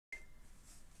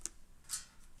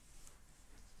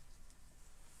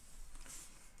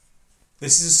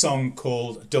This is a song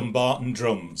called Dumbarton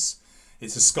Drums.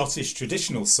 It's a Scottish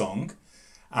traditional song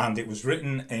and it was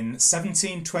written in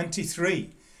 1723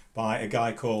 by a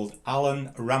guy called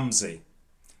Allan Ramsay.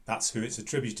 That's who it's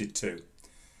attributed to.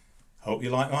 Hope you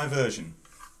like my version.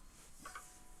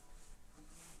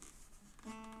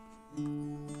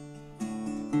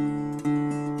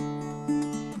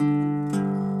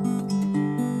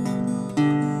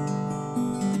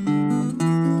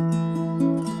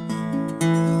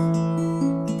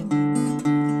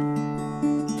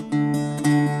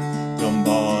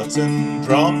 Dumbarton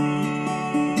drums,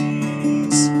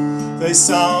 they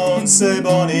sound sae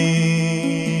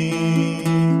bonny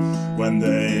when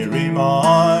they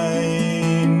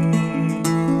remind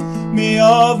me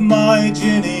of my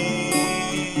Ginny.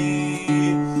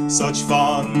 Such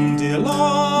fond delight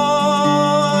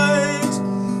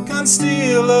can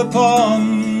steal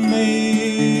upon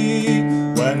me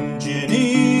when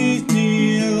Ginny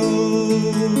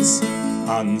kneels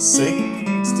and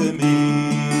sings to me.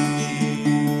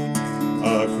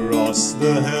 Across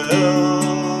the hills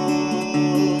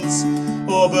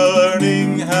or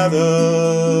burning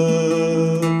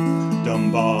heather,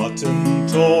 Dumbarton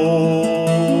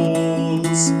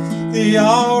tolls the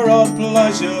hour of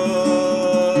pleasure,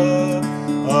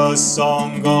 a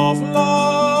song of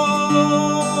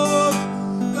love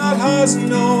that has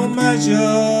no measure.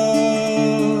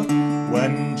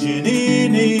 When Ginny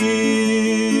kneels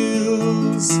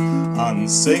and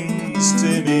sings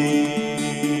to me,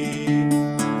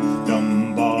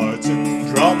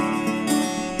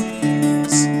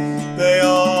 drums, they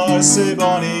are sae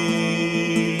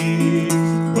bonny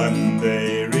when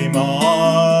they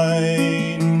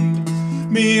remind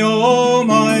me o'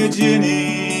 my Ginny.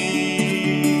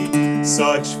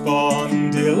 Such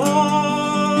fond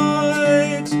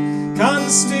delight can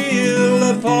steal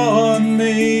upon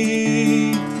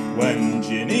me when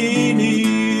Ginny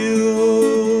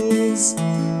kneels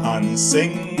and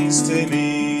sings to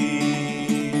me.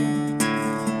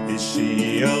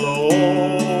 She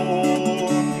alone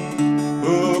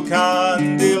who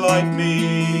can delight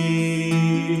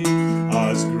me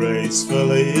as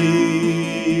gracefully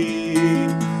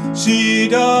she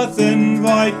doth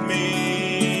invite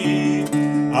me,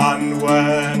 and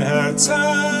when her tender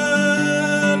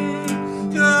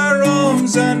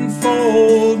arms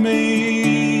enfold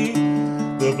me,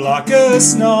 the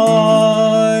blackest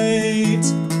night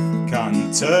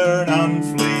can turn and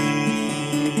flee.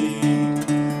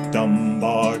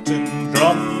 Dumbarton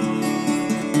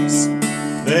drums,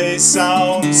 they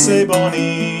sound sae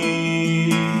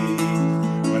bonny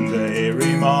when they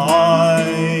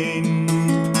remind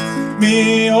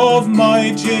me of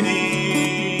my Ginny.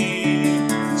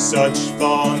 Such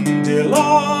fond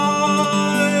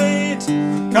delight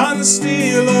can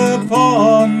steal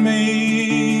upon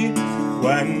me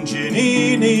when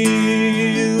Ginny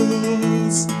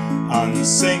kneels and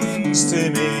sings to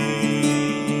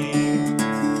me.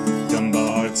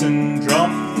 Dumbarton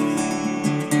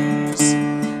drums,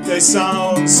 they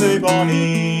sound sae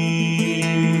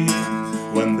bonny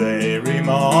when they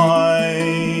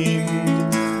remind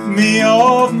me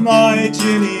of my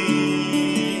Ginny.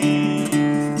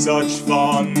 Such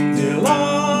fond delight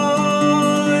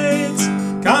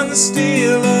can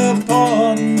steal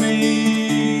upon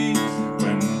me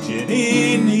when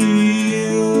Ginny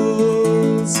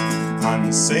kneels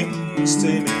and sings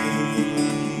to me.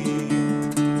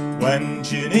 When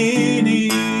Ginny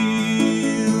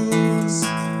kneels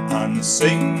and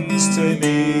sings to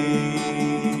me,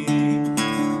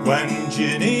 when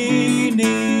Ginny